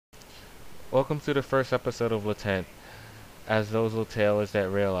Welcome to the first episode of LaTent. As those LaTalers that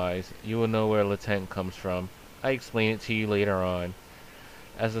realize, you will know where LaTent comes from. I explain it to you later on.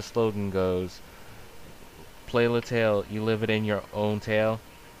 As the slogan goes, play LaTale, you live it in your own tale.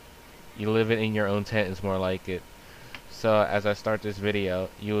 You live it in your own tent is more like it. So as I start this video,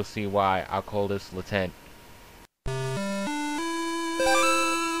 you will see why I'll call this LaTent.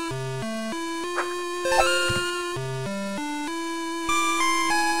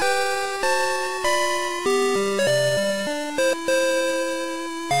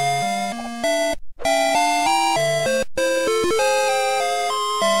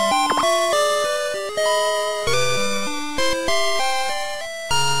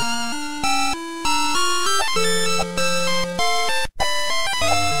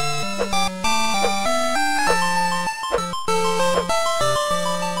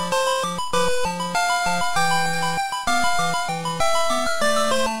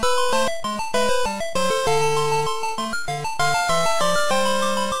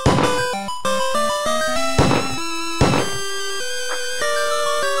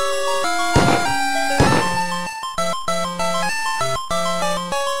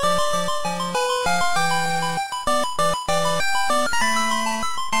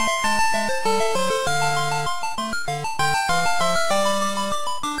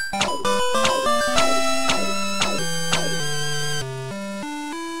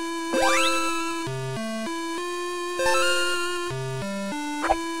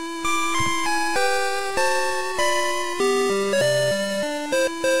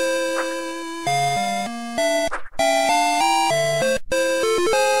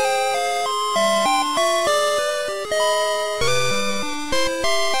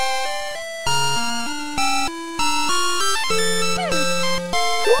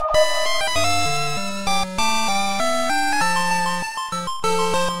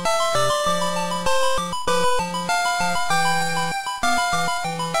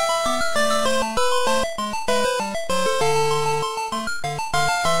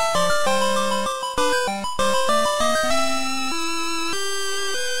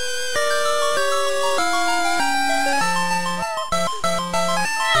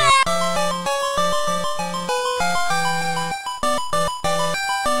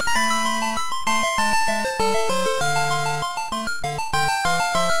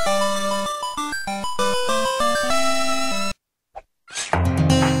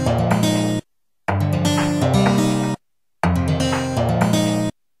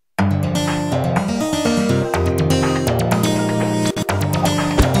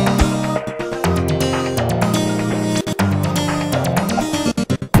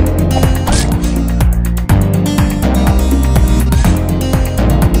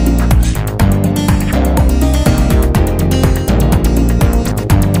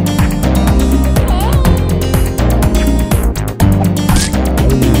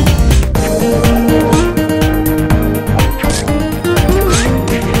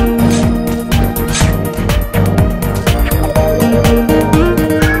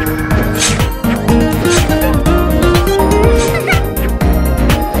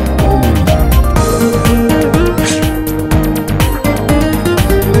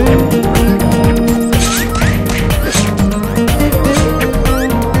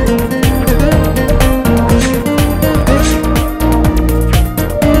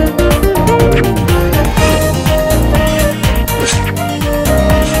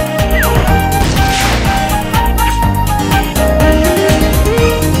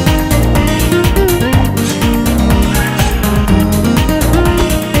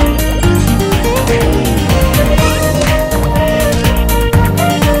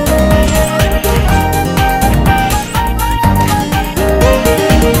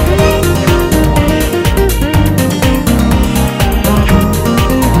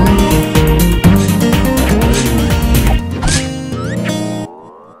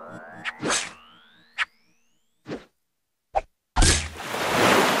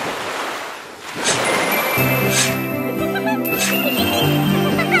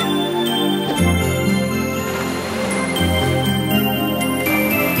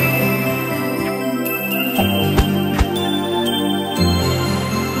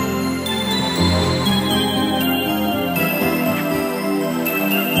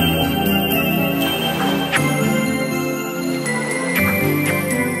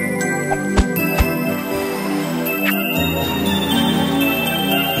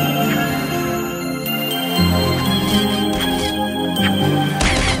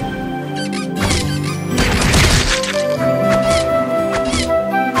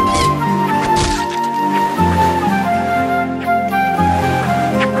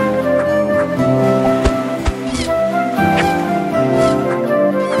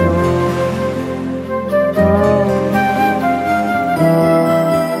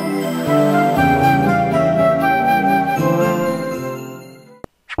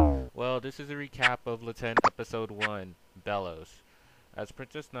 this is a recap of LaTent episode 1, Belos. As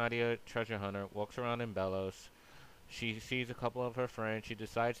Princess Nadia, treasure hunter, walks around in Belos, she sees a couple of her friends. She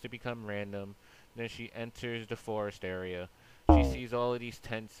decides to become random. Then she enters the forest area. She sees all of these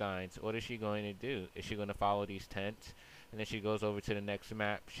tent signs. What is she going to do? Is she going to follow these tents? And then she goes over to the next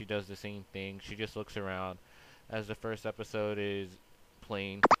map. She does the same thing. She just looks around. As the first episode is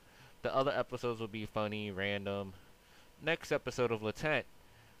plain. The other episodes will be funny, random. Next episode of LaTent,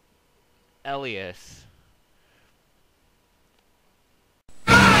 Elias.